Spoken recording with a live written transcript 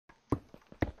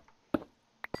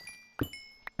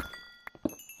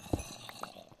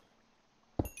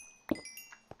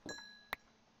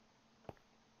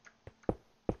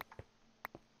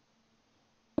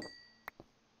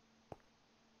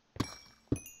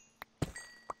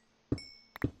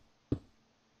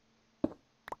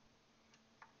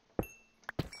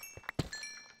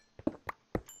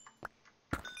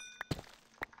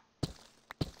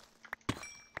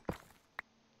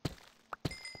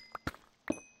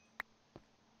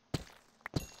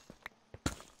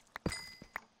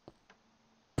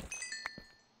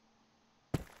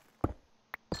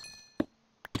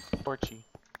torchy.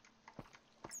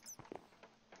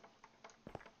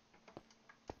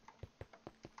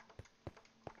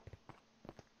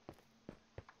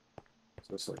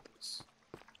 Just like this.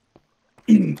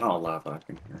 Oh, lava, I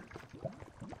can hear.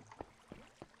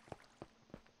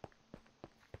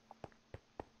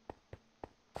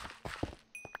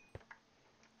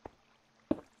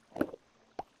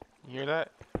 You hear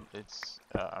that? It's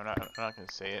I'm not gonna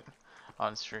say it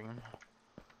on stream.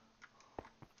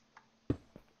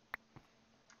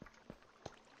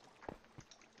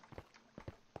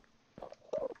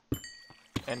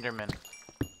 Enderman.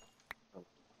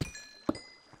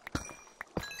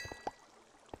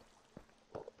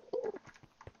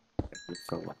 It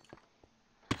fell off.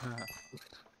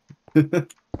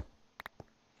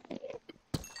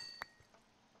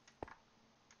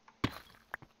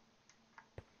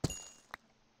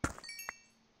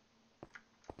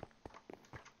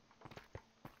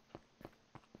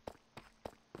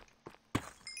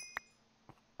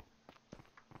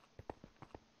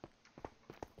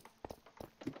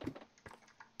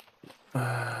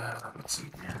 Let's see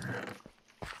here.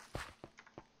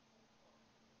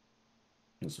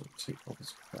 This will take all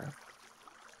this crap.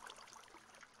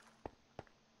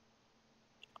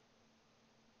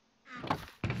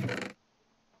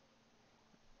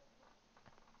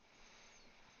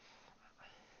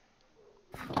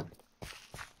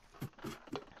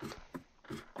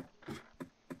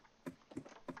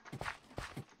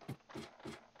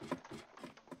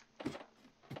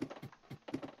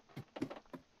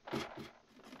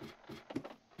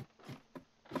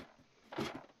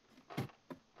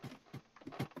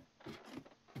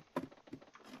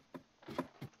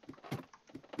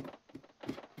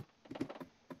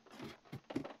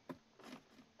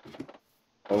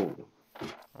 Oh.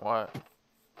 What?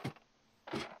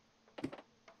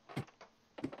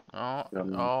 Oh,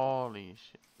 holy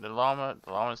shit! The llama's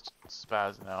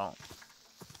spazzing out.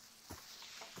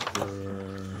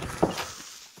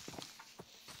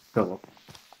 Philip.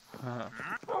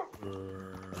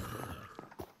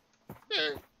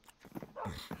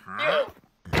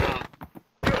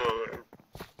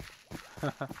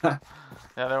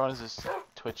 The other one's just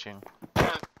twitching.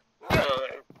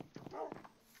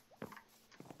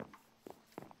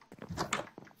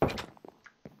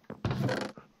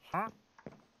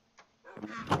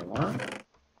 What?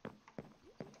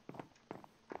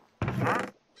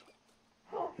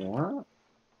 What?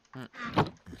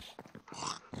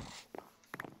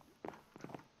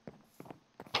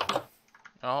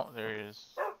 Oh, there he is.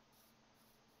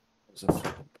 There's a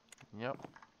Philip. Yep.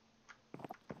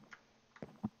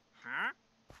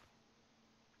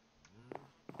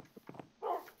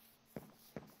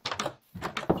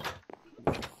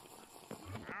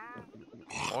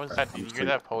 What was that? Did you hear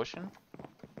that potion?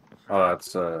 Oh,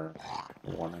 that's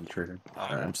one-hand trigger.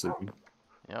 I'm sleeping.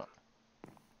 Yep.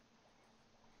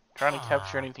 Trying to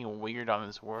capture anything weird on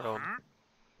this world.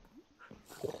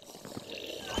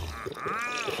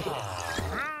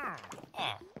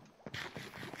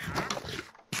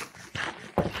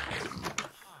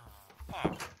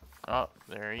 Oh,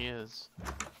 there he is.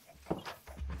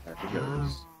 There he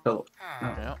goes. Philip.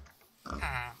 Yep.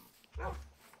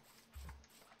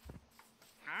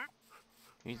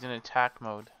 He's in attack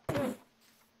mode.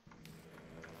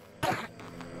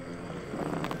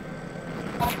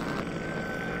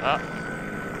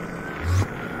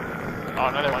 Oh,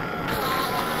 another one.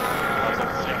 Oh, is that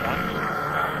the same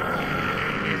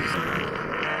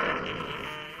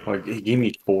one? Like, he gave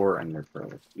me 4 ender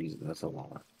pearls. Jesus, that's a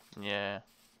lot. Yeah.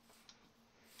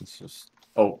 It's just...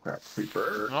 Oh, crap.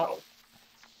 Creeper. Nope.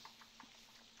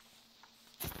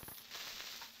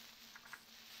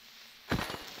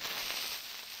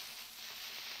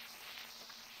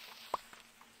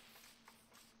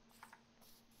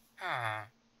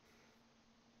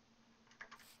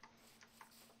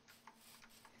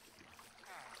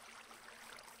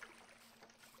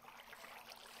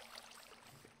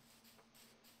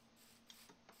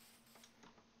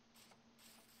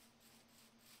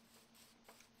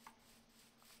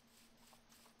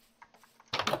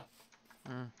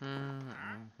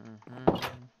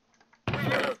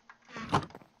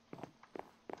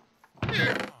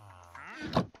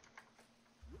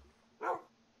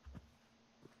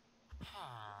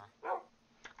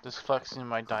 Just flexing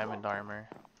my diamond armor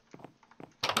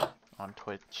on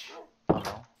Twitch.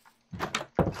 Oh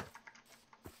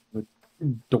no.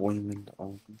 Diamond.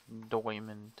 Oh.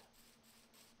 Diamond.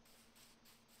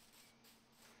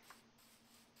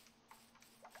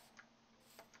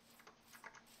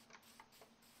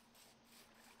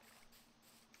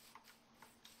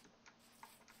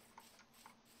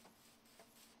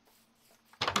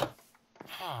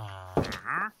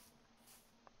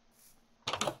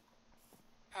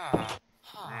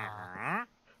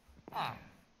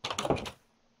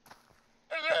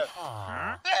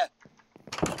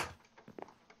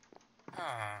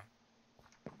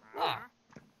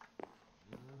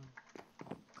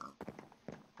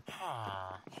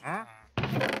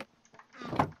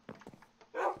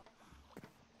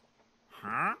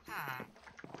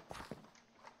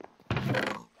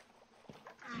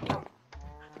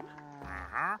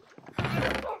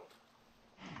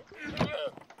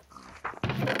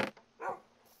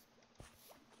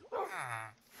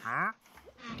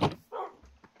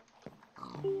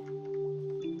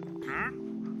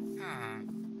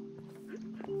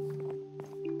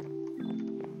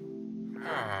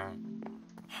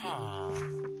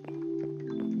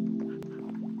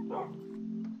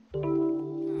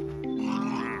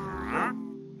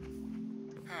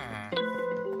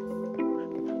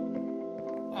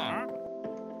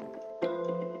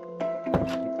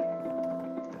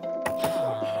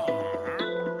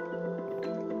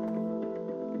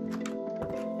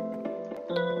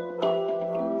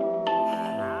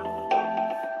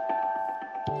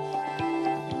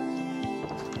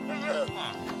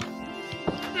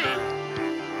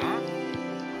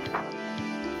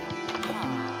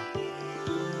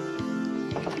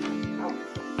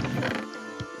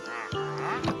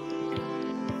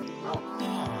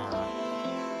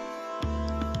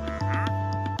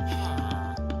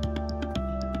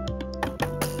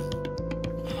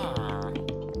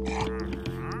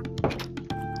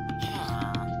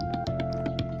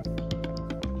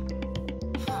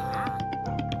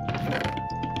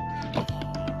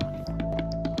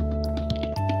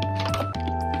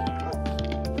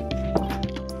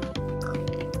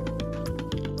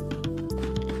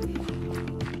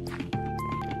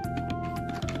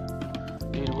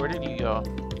 Dude, where did you go?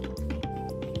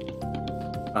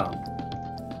 Oh,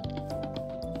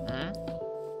 Hmm?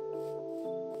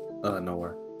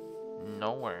 nowhere.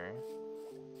 Nowhere.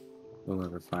 We'll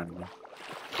never find me.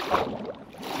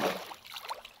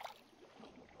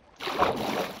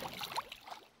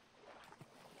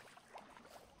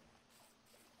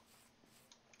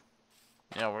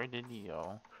 Yeah, where did you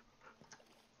go?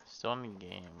 Still in the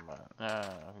game, but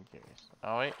who cares?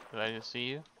 Oh wait, did I just see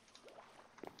you?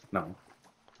 No.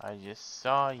 I just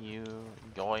saw you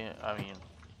going. I mean,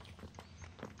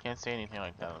 can't say anything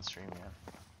like that on stream, man.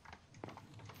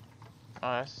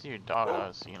 Oh, that's your dog I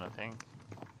was seeing, I think.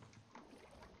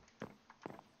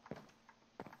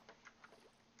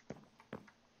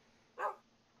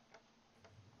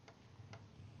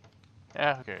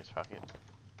 Yeah, who cares? Fuck it.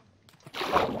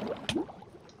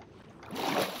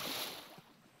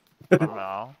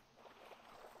 Somehow.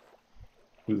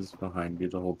 Who's behind you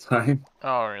the whole time?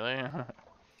 Oh, really?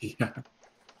 Yeah.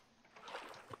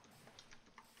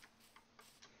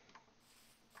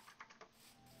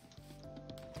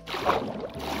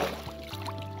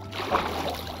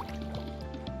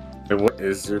 Hey, what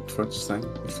is your Twitch thing?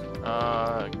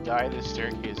 Guy the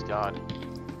Staircase God.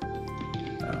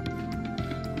 Oh.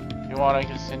 If you want, I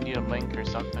can send you a link or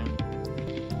something.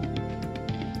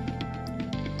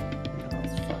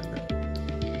 Let's find it.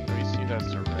 Let me see if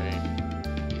that's the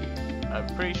right. I'm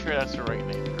pretty sure that's the right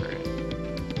name for it.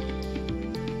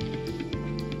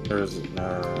 Or is it,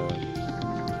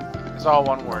 It's all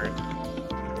one word.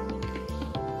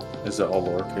 is it all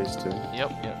lowercase too?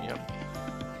 Yep.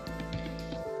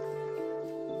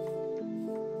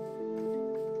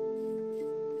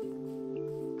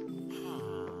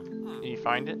 Did you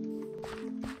find it?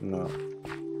 No.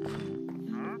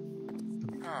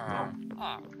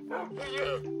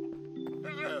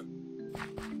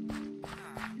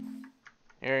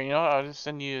 Here, you know what? I'll just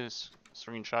send you this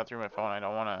screenshot through my phone. I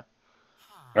don't wanna.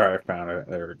 Alright, I found it.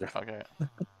 There we go. Okay.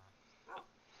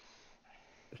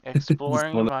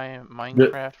 Exploring wanna- my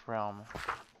Minecraft realm.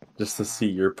 Just to see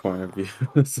your point of view.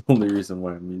 That's the only reason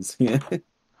why I'm using it.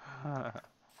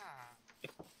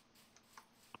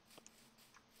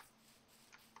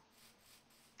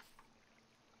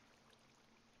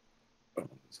 Oh,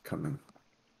 he's coming.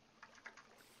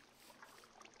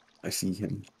 I see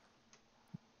him.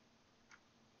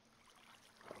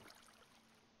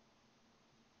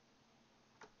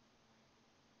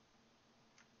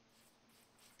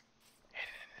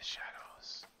 Hidden in the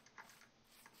shadows.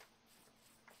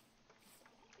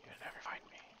 You'll never find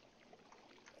me.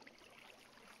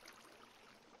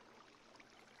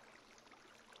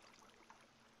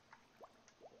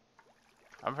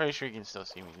 I'm pretty sure you can still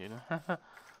see me, dude.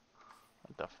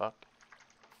 What the fuck?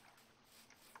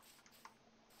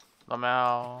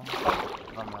 Lamau.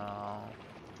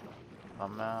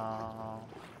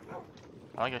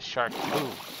 I like a shark. Ooh.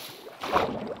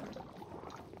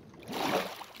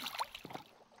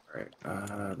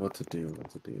 Alright, what to do?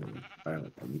 Alright,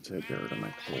 let me take get rid of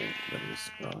my coal. That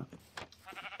is,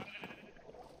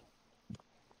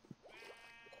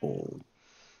 coal.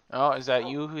 Oh, is that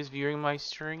you who's viewing my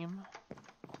stream?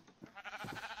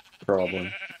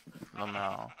 Problem.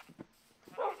 Lamau.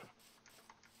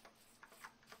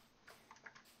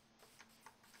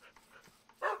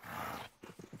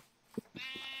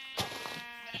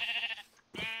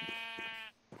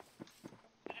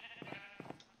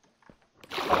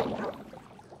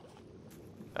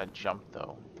 That jump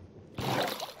though.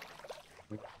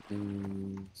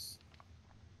 is.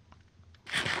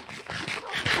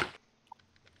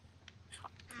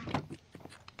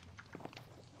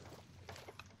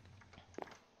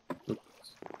 Oops.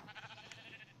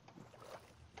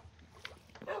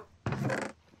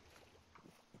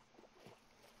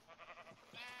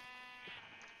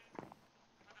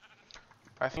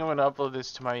 I think I'm gonna upload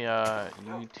this to my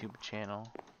YouTube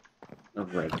channel. A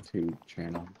RedTube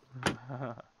channel.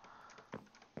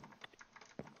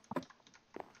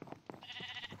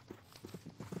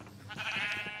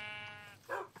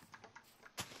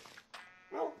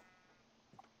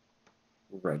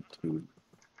 RedTube.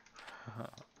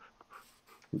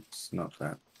 Oops, not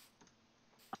that.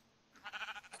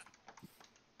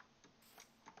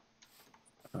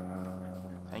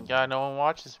 Thank God no one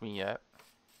watches me yet.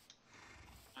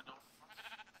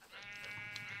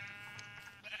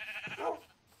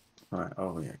 Alright,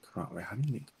 oh yeah, wait, how do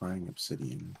you make crying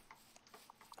obsidian?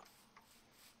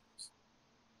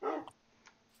 Wait,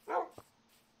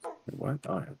 what?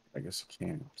 Oh, I guess you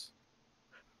can't.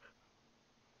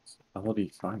 How do you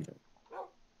find it?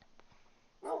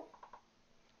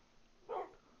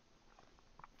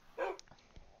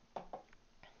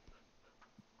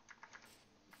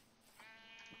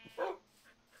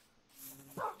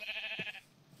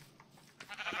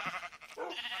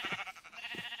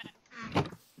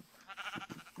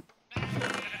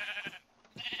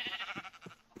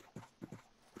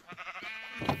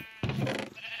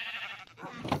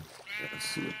 Let's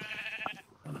see.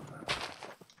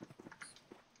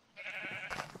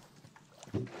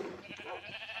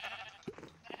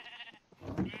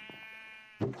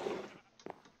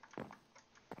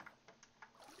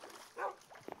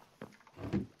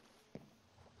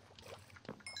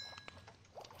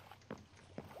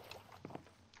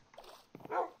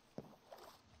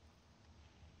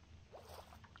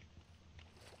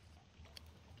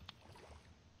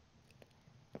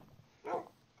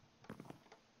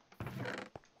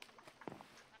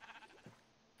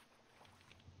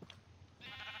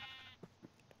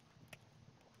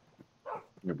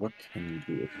 Yeah, what can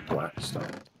you do with blackstone?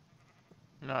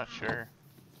 Not sure.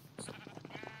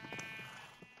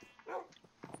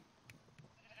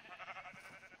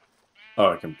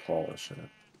 Oh, I can polish it.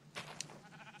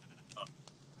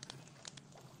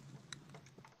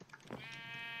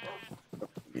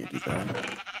 Maybe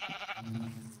that.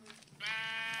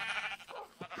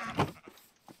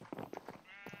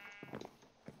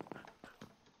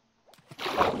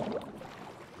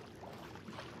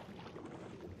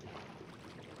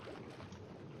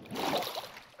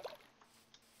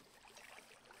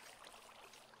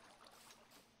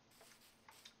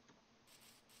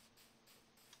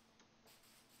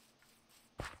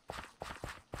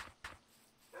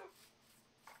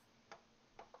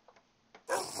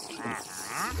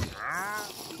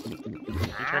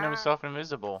 He turned himself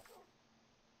invisible.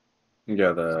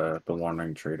 Yeah, the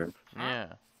wandering trader. Yeah.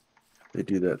 They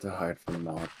do that to hide from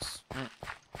mobs.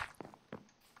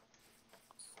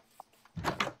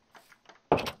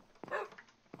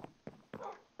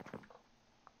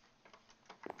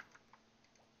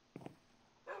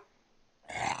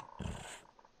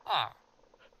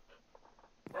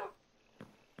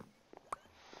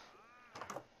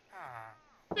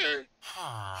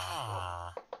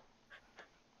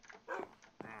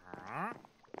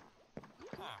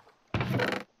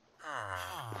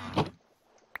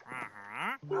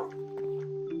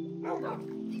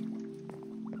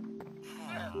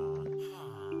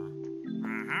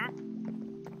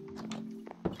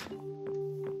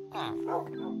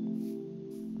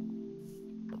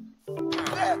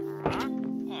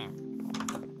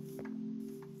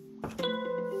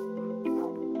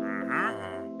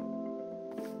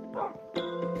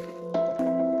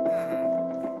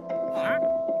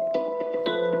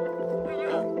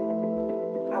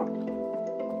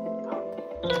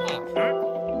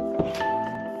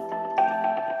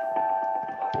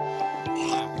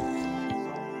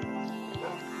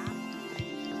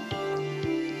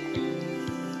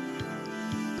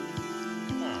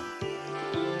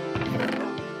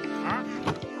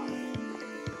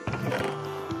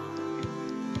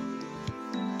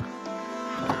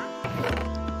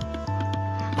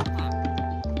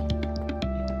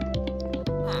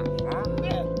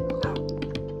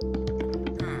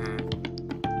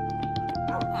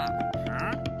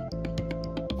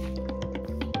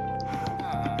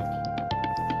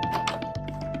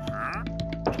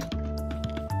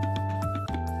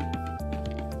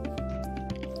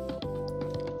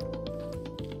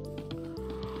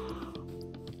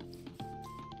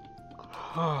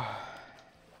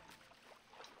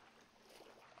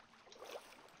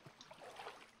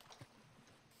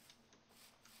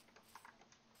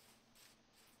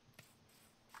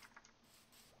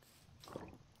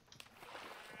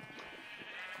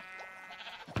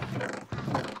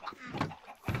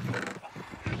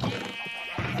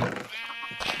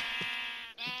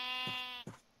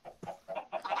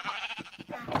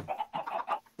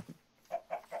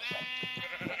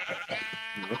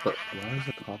 What the? Why is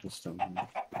a cobblestone here?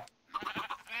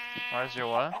 Where's your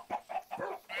what?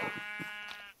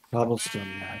 Cobblestone,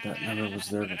 yeah, that never was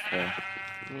there before.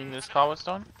 You mean this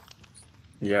cobblestone?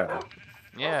 Yeah,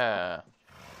 Yeah.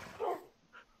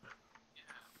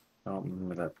 I don't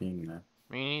remember that being there.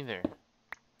 Me neither.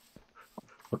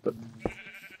 What the?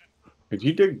 Did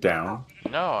you dig down?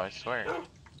 No, I swear.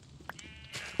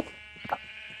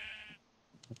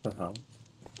 What the hell?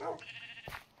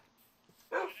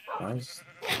 Why is...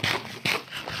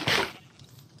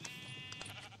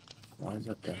 Why is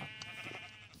that there?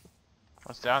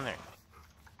 What's down there?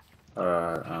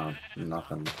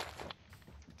 Nothing.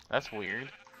 That's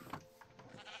weird.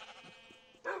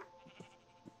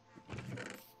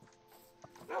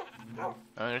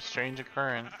 Another strange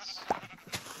occurrence.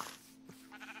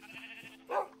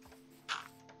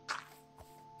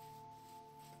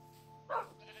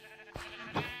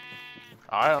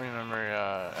 I don't remember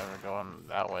ever going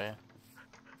that way.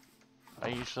 I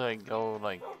usually go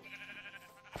like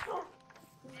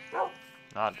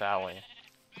not that way.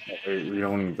 We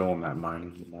don't even go in that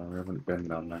mine anymore. We haven't been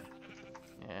down there.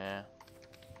 Yeah.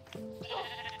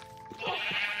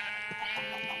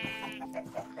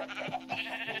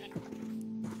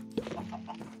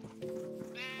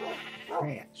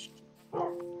 Crashed.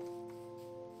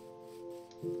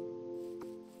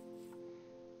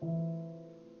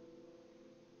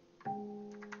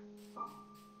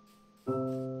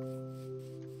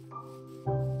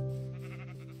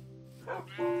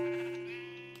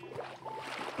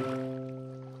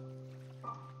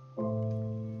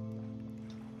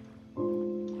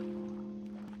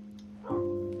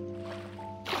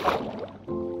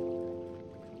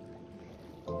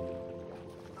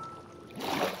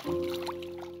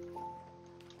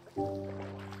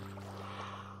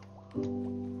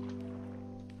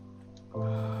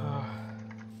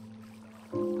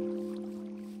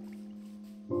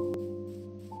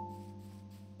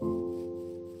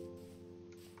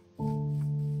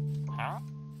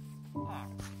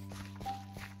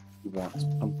 He wants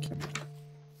pumpkin.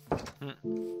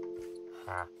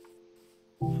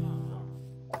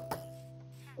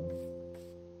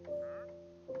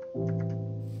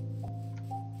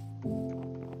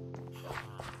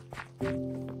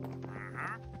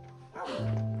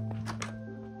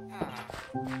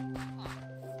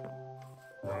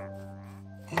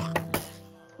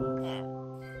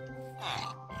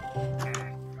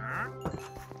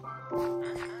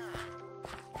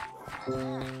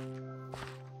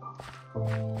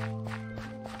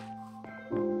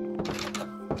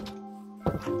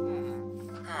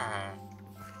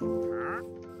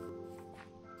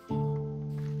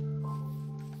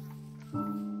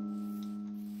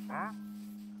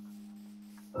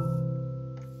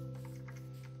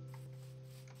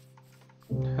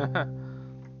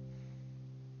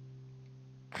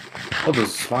 Oh, there's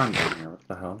a slime down here. What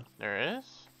the hell? There is?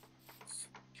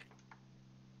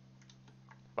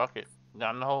 Bucket.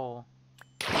 Down the hole.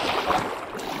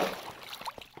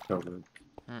 Covered.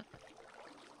 Hmm.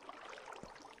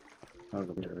 That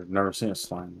was weird. I've never seen a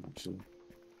slime actually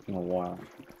in a while.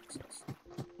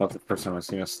 Not the first time I've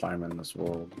seen a slime in this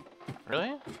world.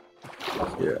 Really?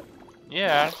 Yeah.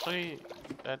 Yeah, actually,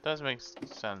 that does make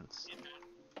sense.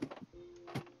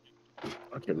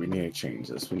 Okay, we need to change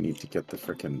this. We need to get the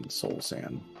freaking soul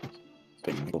sand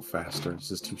thing to go faster. This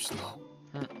is too slow.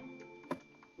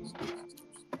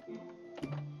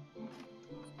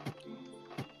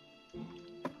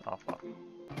 Oh, fuck.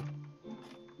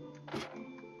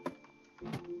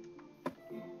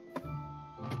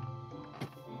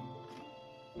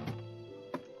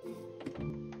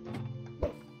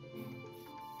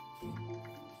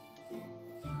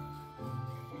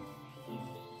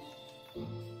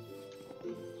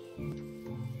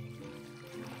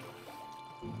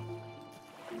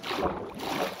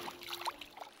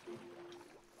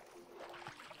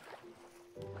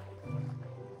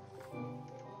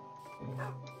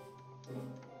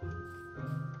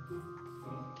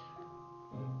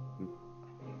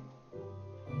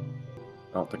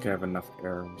 I don't think I have enough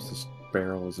arrows. This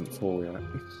barrel isn't full yet.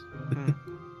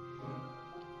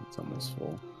 It's almost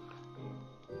full.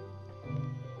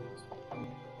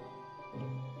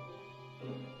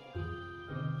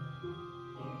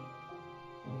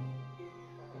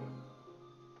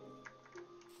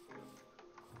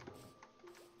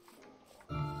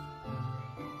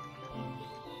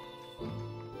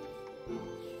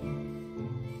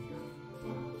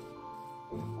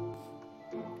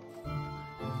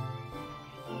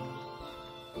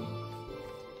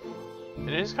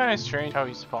 It is kind of strange how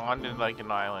he spawned in like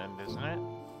an island, isn't it?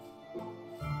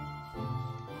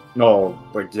 No,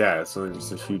 like yeah, so it's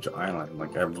just a huge island.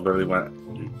 Like I literally went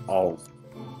all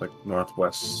like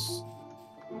northwest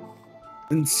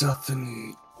and south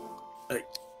and like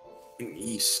and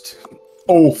east.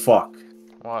 Oh fuck!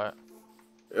 What?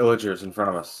 Villagers in front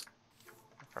of us.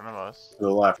 In front of us? To the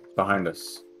left, behind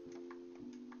us.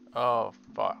 Oh,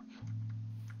 fuck.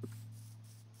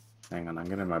 Hang on, I'm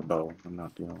getting my bow. I'm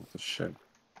not dealing with this shit.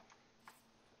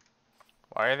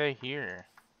 Why are they here?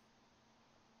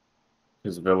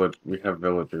 Because we have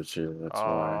villagers here. That's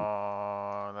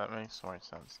why. Oh, that makes more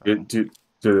sense now.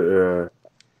 Do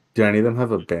any of them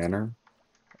have a banner?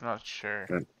 I'm not sure.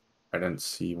 I didn't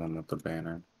see one with the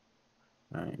banner.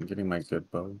 Alright, I'm getting my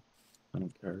good bow. I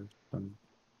don't care.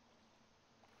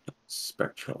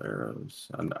 Spectral arrows.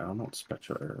 I don't know what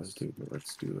spectral arrows do, but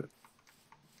let's do it.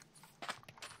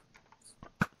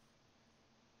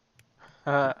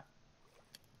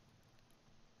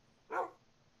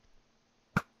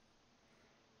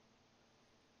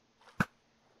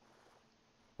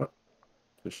 What?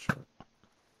 Just short.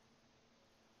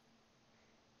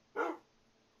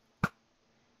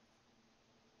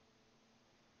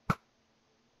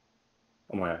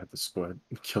 Oh my, I hit the squid.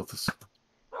 Killed the squid.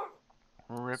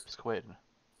 Rip squid.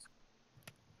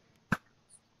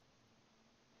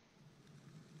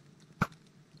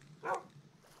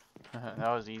 That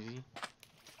was easy.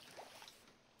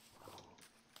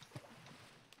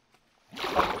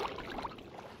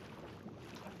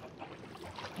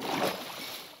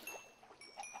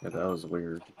 Yeah, that was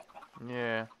weird.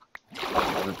 Yeah. I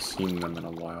haven't seen them in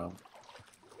a while.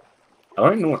 I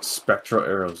don't even know what spectral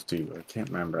arrows do. I can't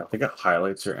remember. I think it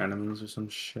highlights your enemies or some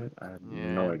shit. I have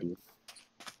no Yeah. idea.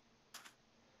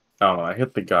 Oh, I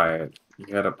hit the guy.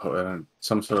 He had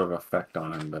some sort of effect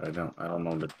on him, but I don't know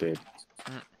what it did.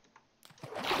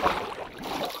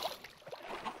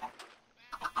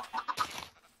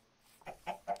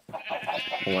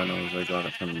 All I know is I got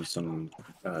it from some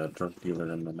drug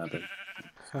dealer in the Nether.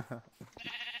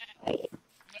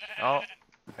 Oh,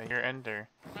 I hear Ender.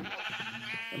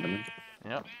 Enderman?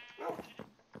 Yep.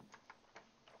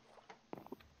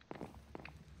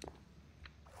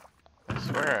 I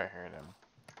swear I heard him.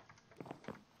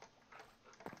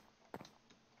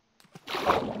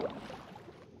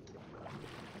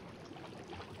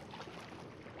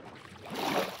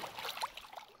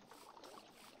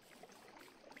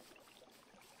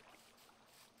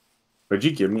 Did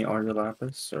you give me all your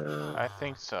lapis, or? I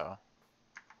think so.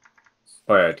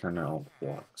 Oh yeah, I turned out all the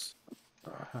blocks.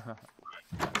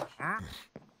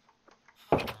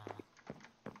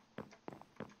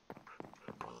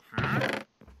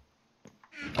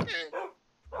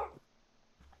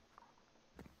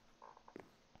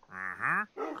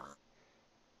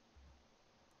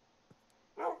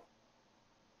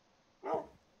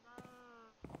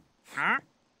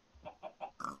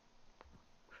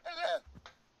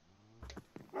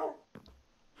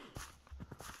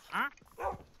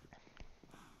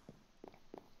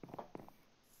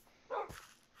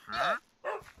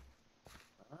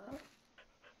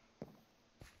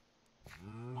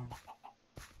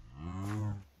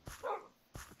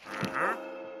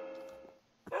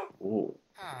 Oh,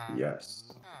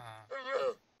 yes.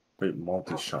 Wait,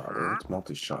 multi-shot. What's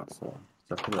multi-shot for? Is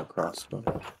that for the crossbow?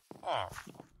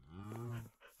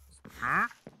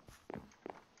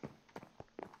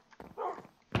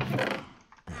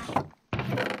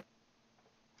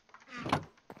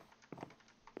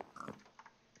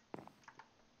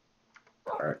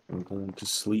 Alright, I'm going to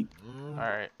sleep.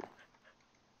 Alright.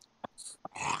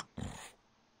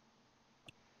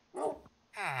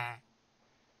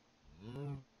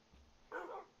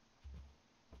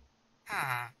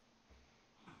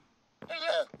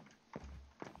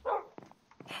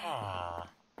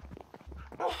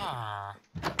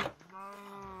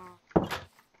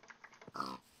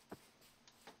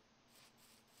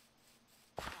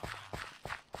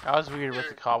 That was weird with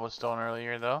the cobblestone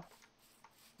earlier, though.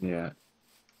 Yeah.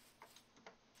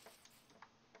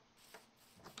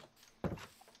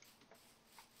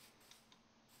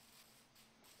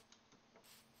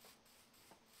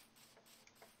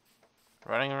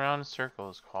 Running around in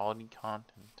circles, quality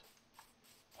content.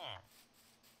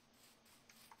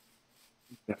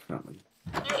 Definitely.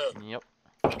 Yep.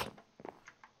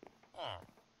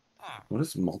 What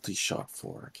is multi-shot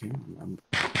for? I can't remember.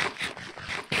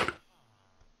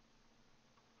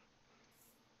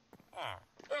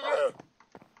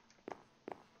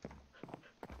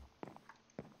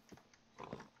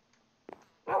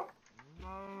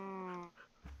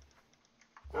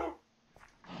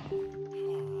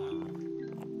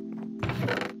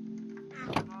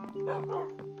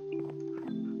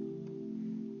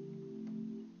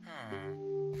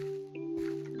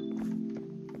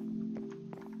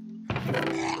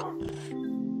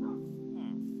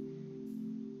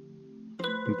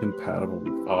 Compatible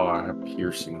with... Oh, I have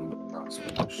piercing on the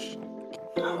crossbow. Shit.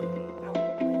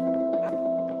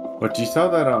 But you saw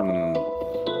that,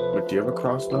 But do you have a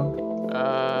crossbow?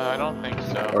 I don't think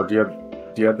so. Or do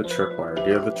you have the tripwire? Do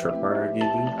you have the tripwire I gave you?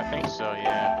 I think so,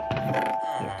 yeah.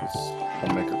 Yeah, because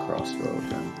I'll make a crossbow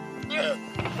again. I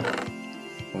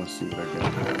want to see what I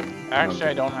get. Actually,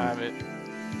 I don't have it.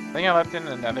 I think I left it in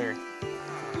the nether.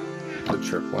 The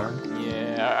tripwire?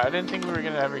 Yeah, I didn't think we were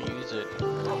gonna ever use it.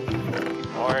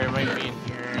 Or it might be in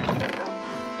here.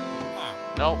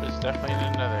 Nope, it's definitely in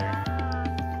the nether.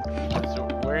 So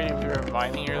where we were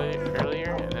mining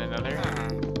earlier in the nether?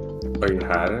 Oh, you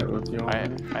had it with you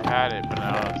already? I had it, but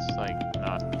now it's like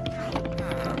not.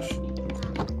 Gosh.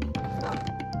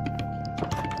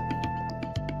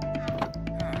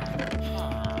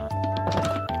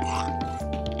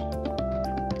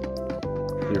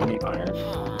 Do you have any iron?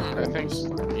 I think so.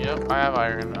 Yep, I have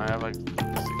iron. I have like 6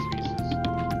 pieces.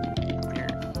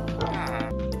 Here.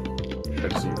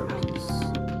 Let's see that piece.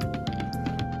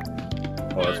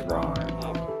 Oh, that's raw iron.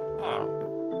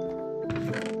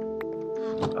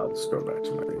 I'll just go back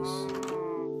to my base.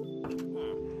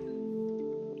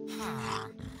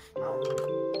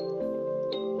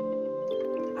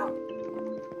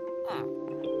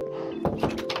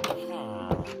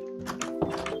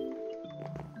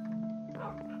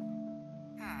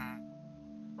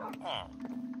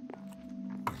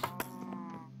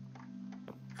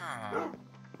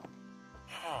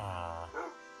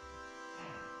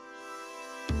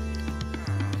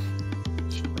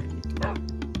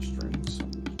 Strings.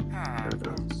 There it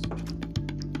is.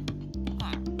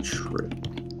 Trip.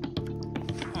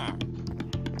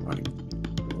 Money.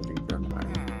 Loading them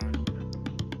iron.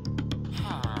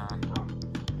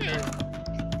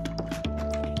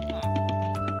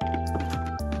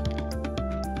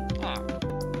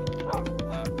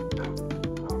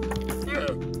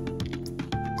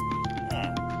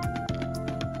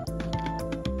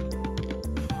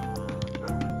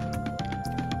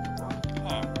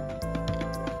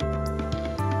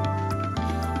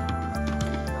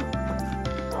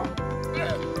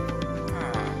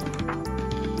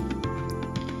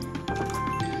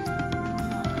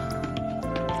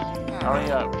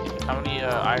 How many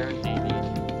iron do you need?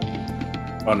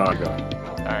 Oh no, I got it.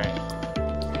 Alright.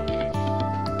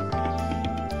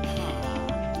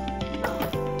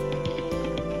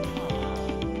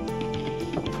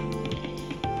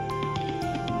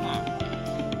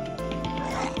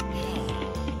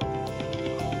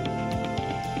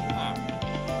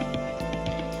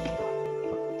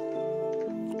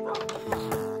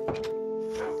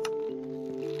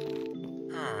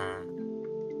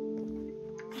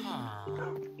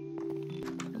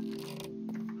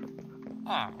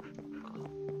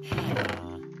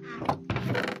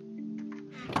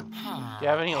 Do you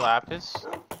have any lapis?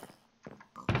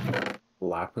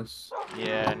 Lapis?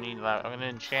 Yeah, I need lapis. I'm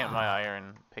gonna enchant my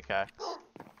iron pickaxe.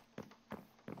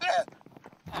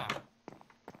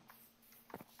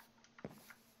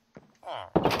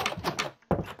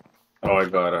 Oh, I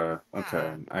got a...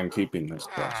 Okay, I'm keeping this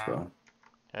crossbow.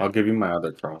 Okay. I'll give you my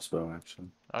other crossbow, actually.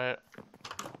 Okay.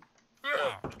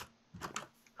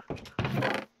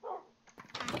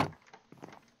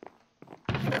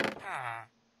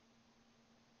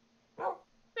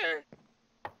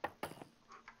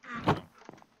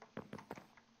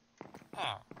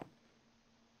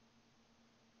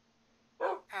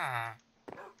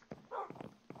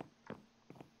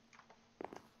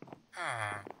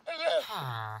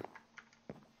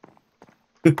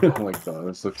 Oh my god,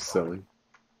 this looks silly.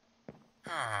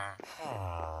 Do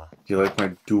you like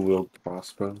my dual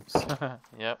crossbows?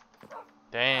 Yep.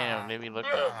 Damn, maybe look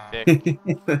thick.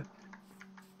 It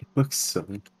looks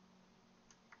silly.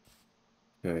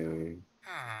 Okay.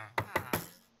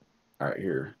 Alright,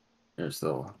 here. Here's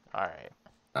the one. Alright.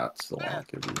 That's the one I'll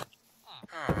give you.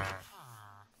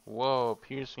 Whoa,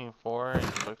 piercing 4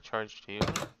 and quick charge 2.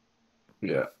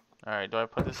 Yeah. Alright, do I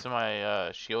put this in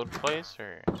my shield place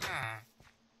or?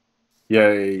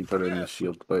 Yeah, you put it in the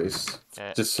shield place.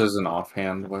 Okay. Just as an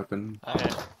offhand weapon. Okay.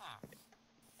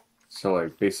 So,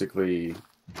 like, basically...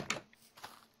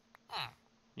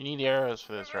 You need arrows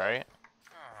for this, right?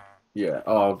 Yeah.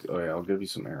 Oh, yeah, I'll give you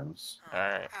some arrows.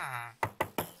 Alright.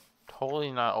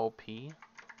 Totally not OP.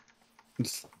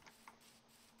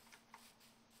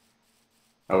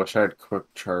 I wish I had quick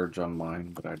charge on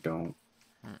mine, but I don't.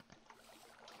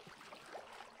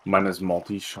 Mine is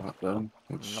multi-shot, though.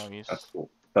 Which Nice.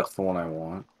 that's the one I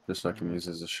want. Just so I can use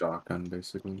as a shotgun,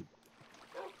 basically.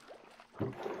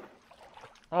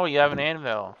 Oh, you have an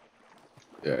anvil.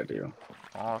 Yeah, I do.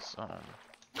 Awesome.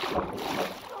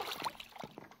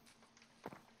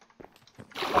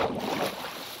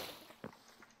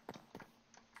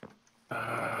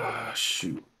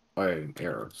 fucking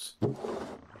arrows.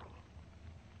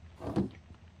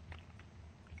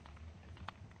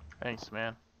 Thanks,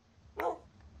 man.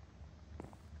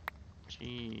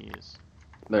 Jeez.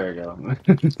 There you go.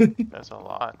 That's a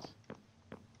lot.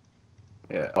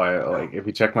 Yeah, like if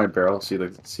you check my barrel, see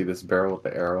this barrel with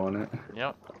the arrow in it?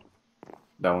 Yep.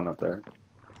 That one up there.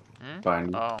 Hmm?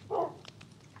 Behind you. Oh.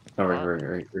 No, What?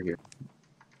 right here.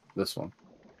 This one.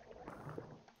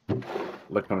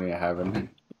 Look how many I have in there.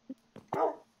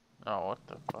 Oh, what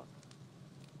the fuck?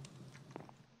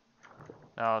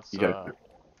 Now it's, You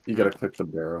gotta click the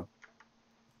barrel.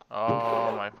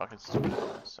 Oh, my fucking stupid.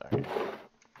 Sorry.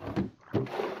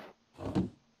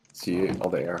 See all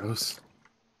the arrows?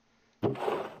 I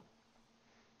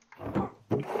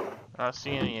don't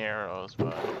see any arrows,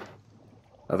 but...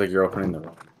 I think you're opening the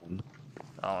wrong one.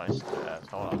 Oh, I see that.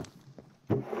 Hold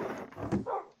on.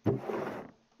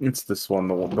 It's this one,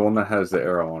 the one that has the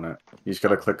arrow on it. You just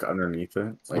gotta click underneath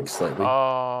it, like slightly.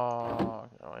 Oh,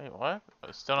 wait, what?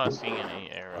 I'm still not seeing any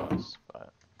arrows,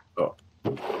 but... Oh.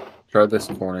 Try this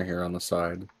corner here on the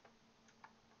side.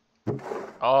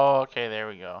 Oh, okay, there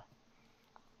we go.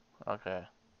 Okay.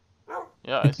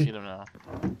 Yeah, I see them now.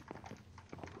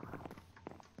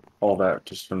 All that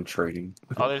just from trading.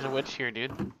 Oh, there's a witch here,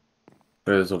 dude.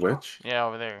 There's a witch? Yeah,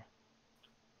 over there.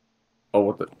 Oh,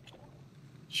 what the?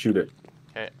 Shoot it.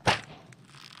 Okay.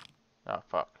 Oh,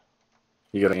 fuck.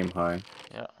 You gotta aim high.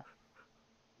 Yeah.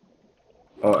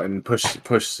 Oh, and push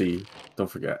C. Don't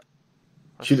forget.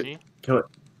 Let's Shoot see. it. Kill it.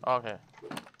 Oh, okay.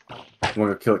 I'm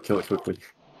gonna kill it quickly.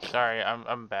 Sorry,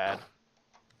 I'm bad.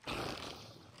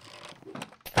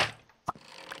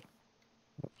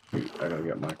 I gotta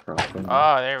get my crossbow.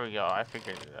 Oh, there we go. I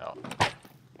figured it out.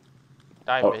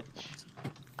 Die, Oh. bitch.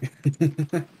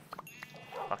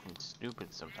 Fucking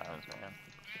stupid sometimes, man.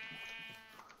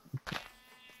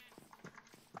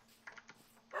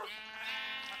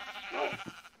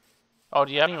 Oh,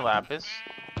 do you have any lapis?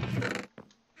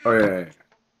 Oh, yeah.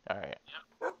 Alright.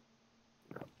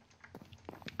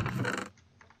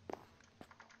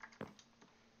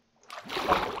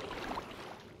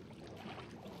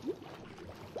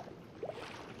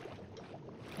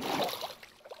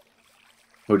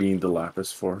 What do you need the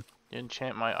lapis for?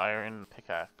 Enchant my iron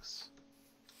pickaxe.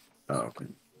 Oh, okay.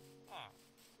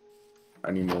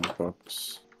 I need more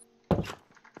books.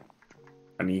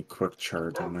 I need quick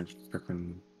charge on my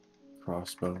freaking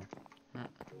crossbow.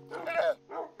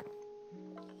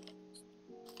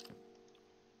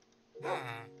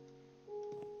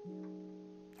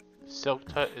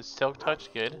 Is Silk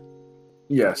Touch good?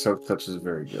 Yeah, Silk Touch is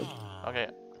very good. Okay.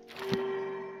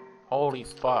 Holy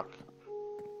fuck.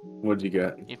 What'd you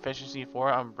get? Efficiency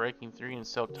 4, I'm breaking 3 and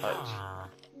Silk Touch.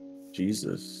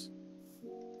 Jesus.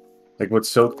 Like what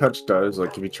Silk Touch does,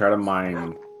 like if you try to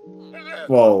mine,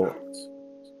 well,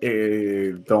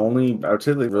 I would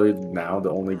say like really now the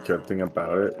only good thing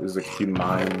about it is like if you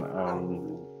mine,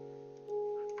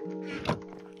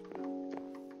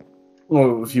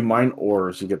 well, if you mine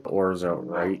ores, you get the ores out,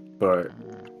 right? But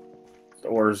the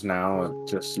ores now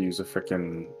just use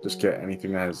just get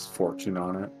anything that has fortune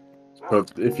on it.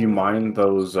 But if you mine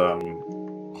those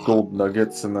gold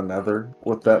nuggets in the nether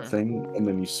with that thing, and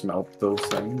then you smelt those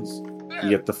things, you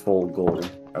get the full gold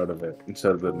out of it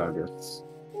instead of the nuggets.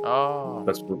 Oh.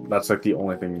 That's like the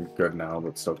only thing good now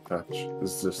with Silk Touch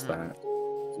is just that.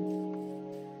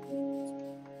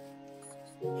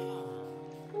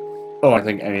 Oh, I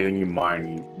think anything you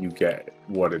mine, you get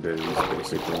what it is,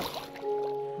 basically.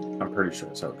 I'm pretty sure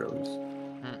that's how it goes.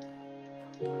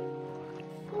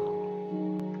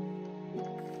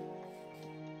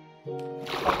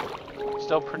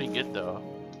 Still pretty good though.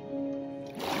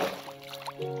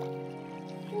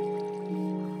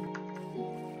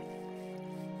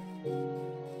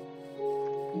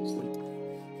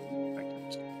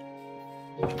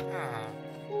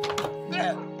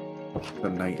 The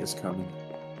night is coming.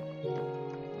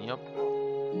 Yep.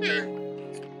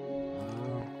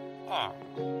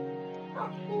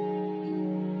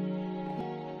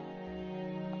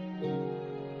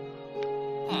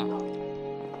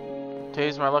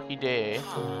 Today's my lucky day.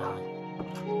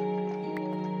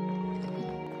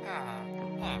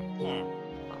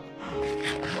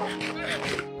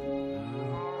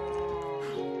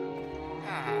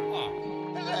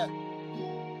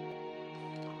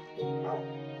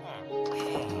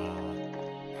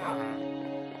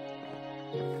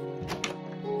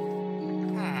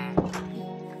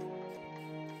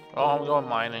 Oh, I'm going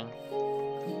mining.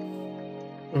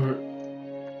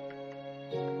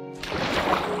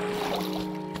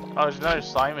 Oh, there's another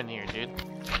slime in here, dude.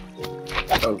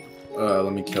 Oh,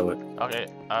 let me kill it. Okay,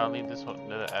 I'll leave this one,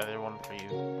 the other one for you.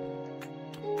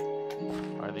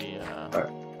 Or the,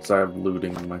 So I have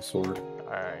looting on my sword.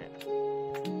 alright.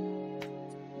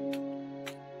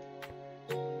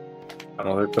 I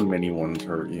don't think the mini ones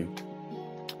hurt you.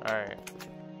 Alright.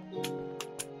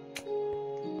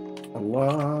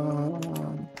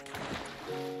 Alarm.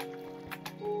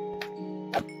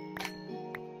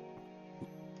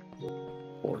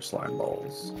 Four slime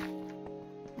balls.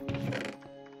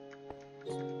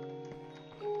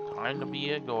 Time to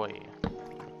be a goy.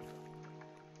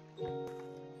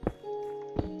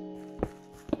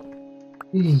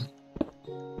 Is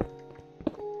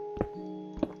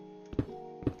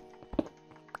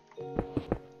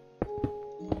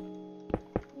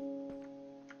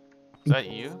that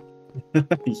you?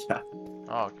 Yeah.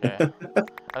 Oh, okay. I was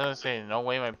gonna say, no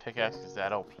way my pickaxe is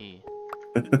that OP.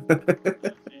 I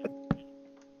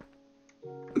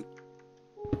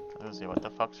was gonna say, what the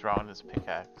fuck's wrong with this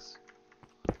pickaxe?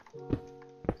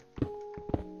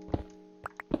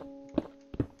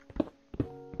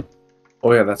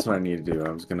 Oh yeah, that's what I need to do. I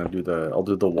was gonna do I'll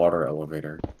do the water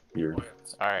elevator here.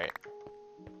 Alright.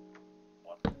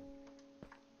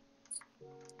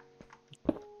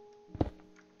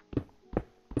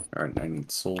 Alright, I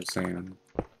need soul sand.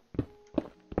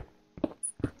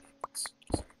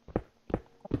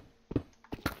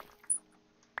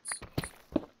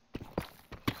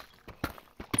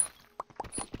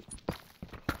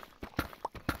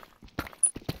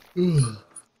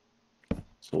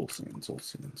 Soul sand, soul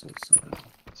sand, soul sand.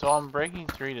 So on breaking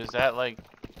 3, does that like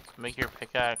make your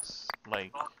pickaxe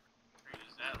like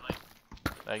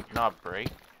not break,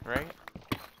 right?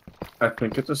 I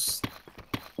think it just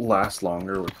lasts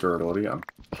longer with durability. I'm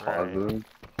Right. positive.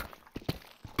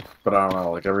 But I don't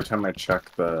know, like every time I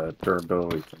check the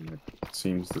durability thing, it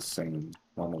seems the same.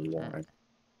 I don't know why.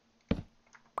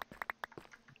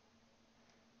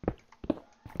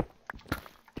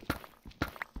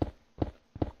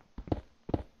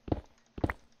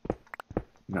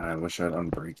 Nah, I wish I had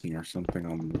unbreaking or something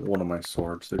on one of my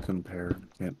swords to compare.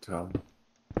 Can't tell.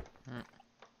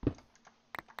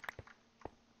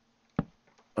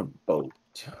 A boat.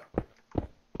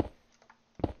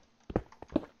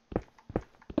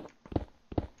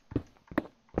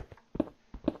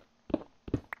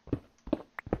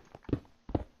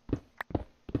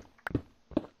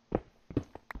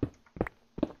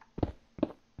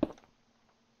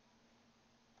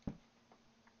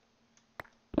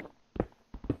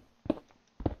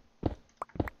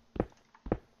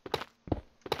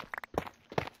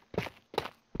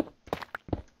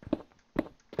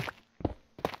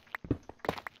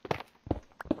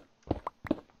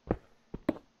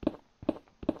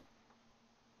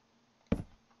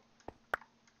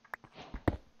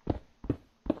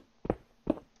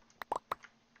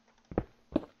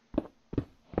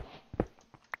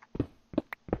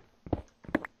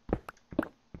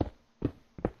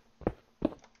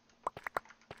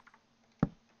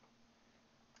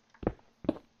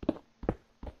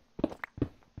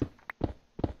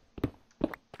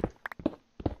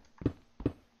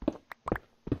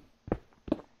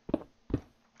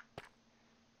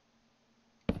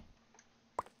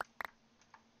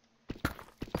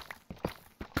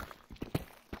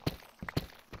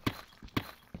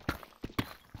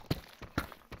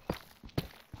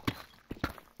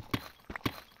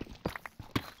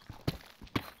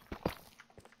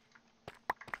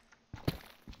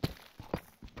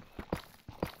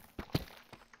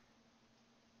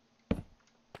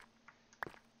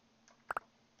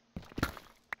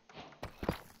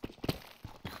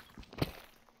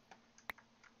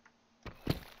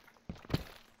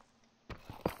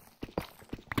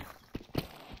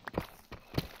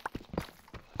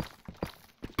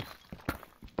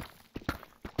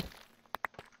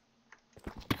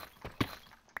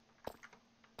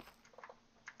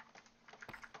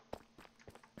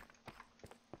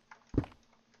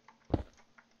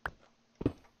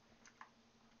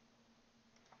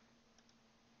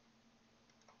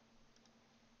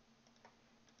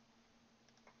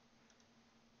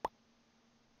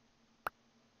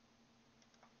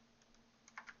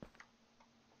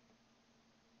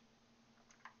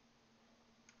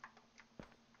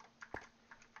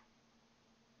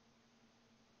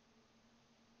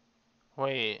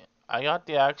 Wait, I got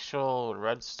the actual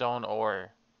redstone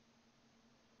ore.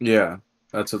 Yeah,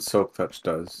 that's what Soak Touch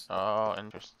does. Oh,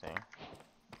 interesting.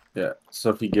 Yeah,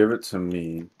 so if you give it to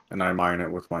me and I mine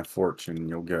it with my fortune,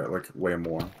 you'll get like way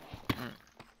more.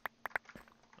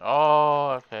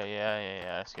 Oh, okay,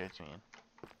 yeah, I see what you mean.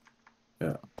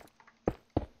 Yeah.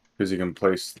 Because you can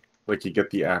place, like, you get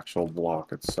the actual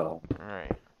block itself.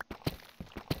 Right.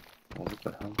 Oh, what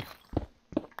the hell?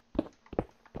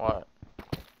 What?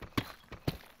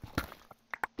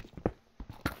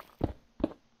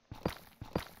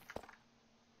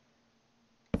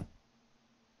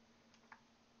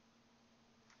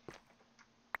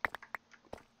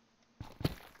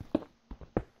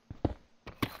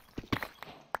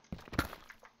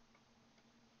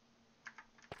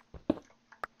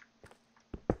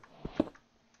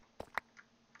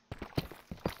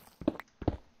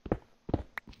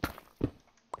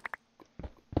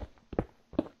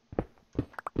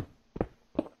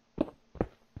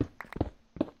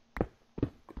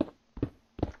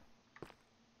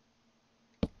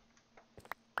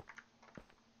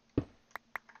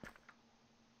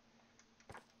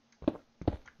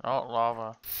 Oh,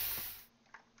 lava.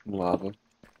 Lava.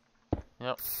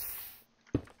 Yep.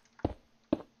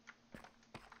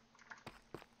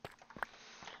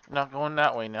 Not going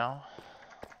that way now.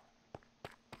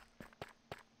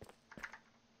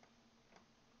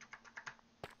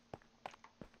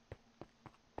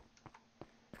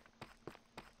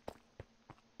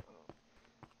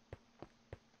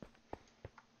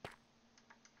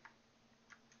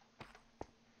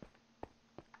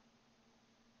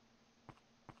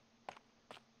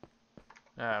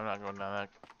 Nah, I'm not going down that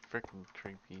freaking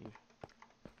tree peeve.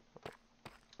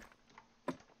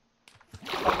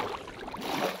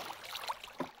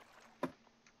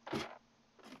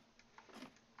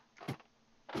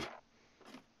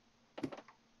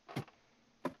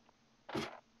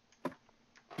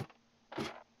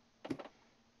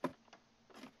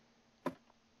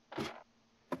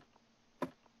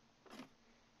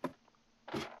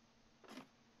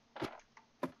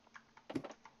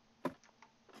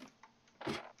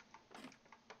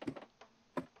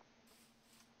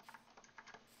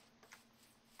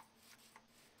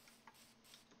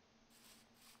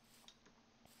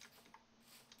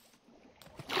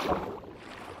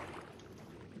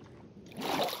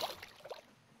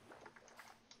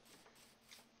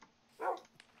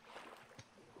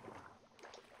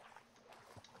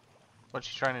 What's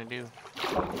she trying to do?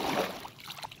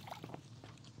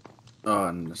 Oh,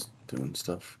 I'm just doing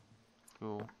stuff.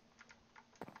 Cool.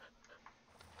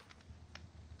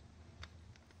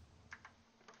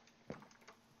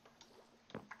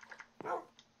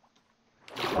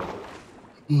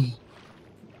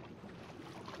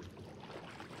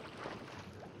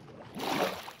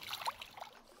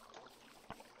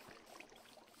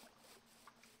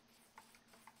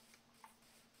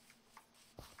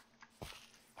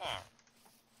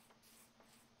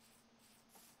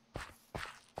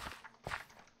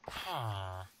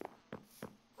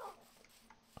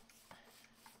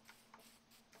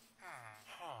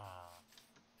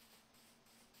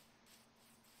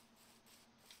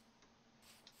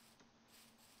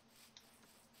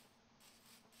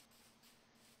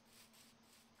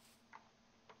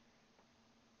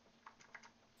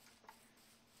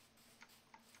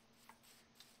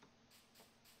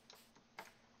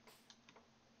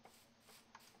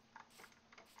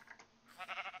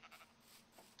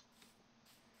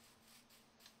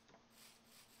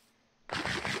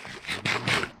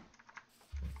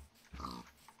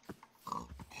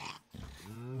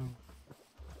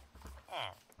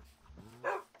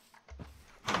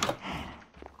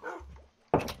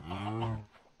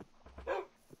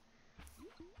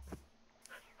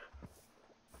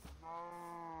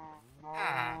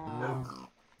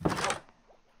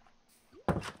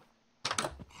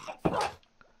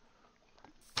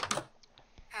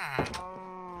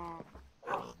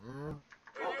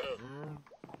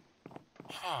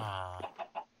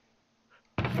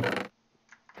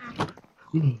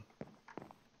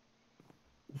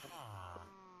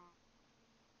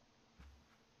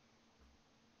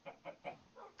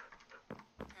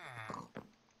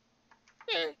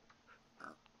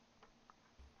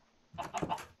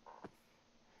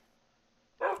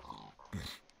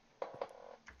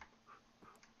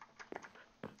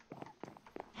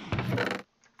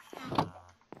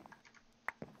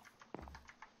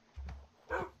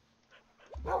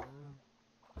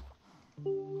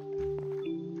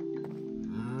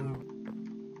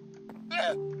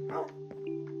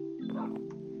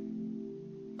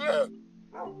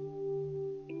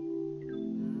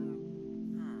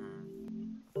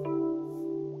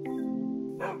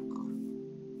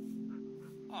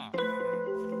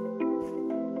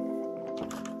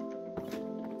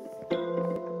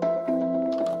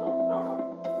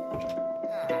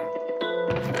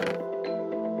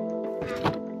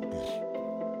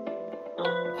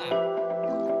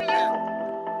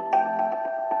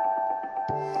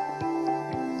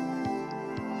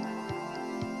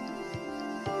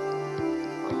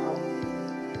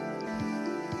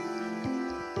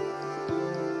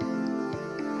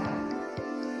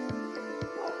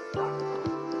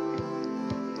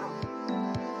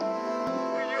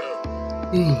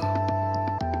 Jeez,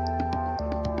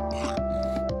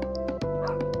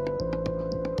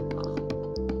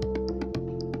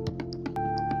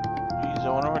 I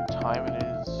wonder what time it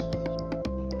is.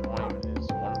 Time it is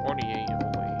 1:48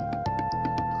 away.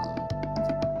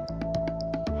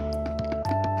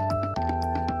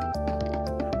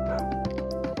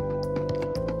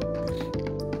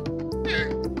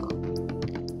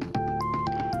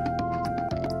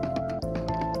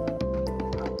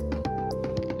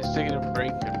 Just taking a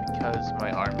break.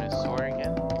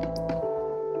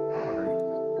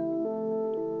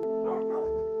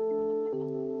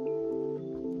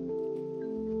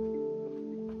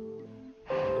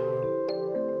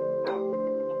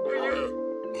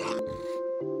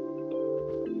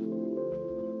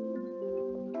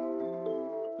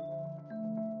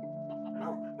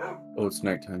 Oh, it's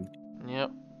nighttime. Yep.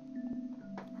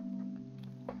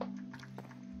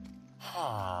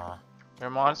 There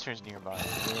are monsters nearby.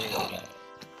 Yay.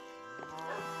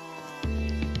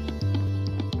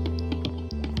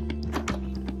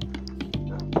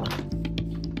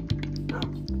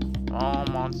 All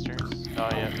monsters. Oh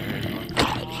yeah, there is one.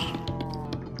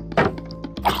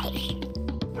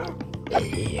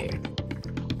 See if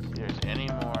there's any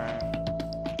more.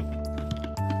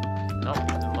 Nope,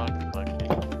 doesn't look like it.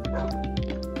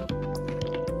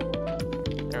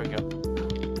 There we go.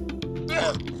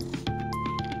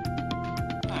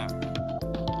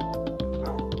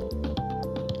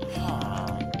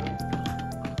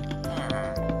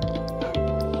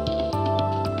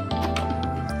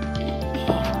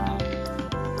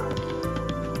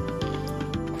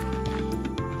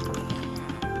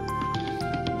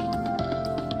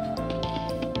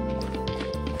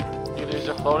 There's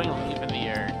a floating leaf in the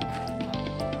air.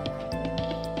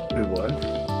 Wait, what?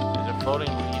 There's a floating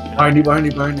leaf in Behind you, the air. behind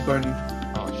you, behind you, behind you.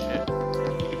 Oh shit.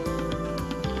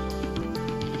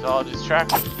 It's all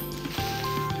distracting.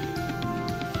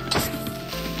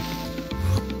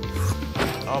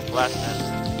 Oh, black man.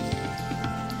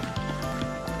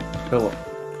 Philip.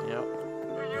 Yep.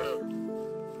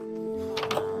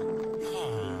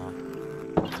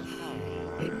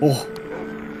 Oh.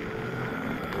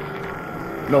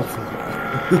 No.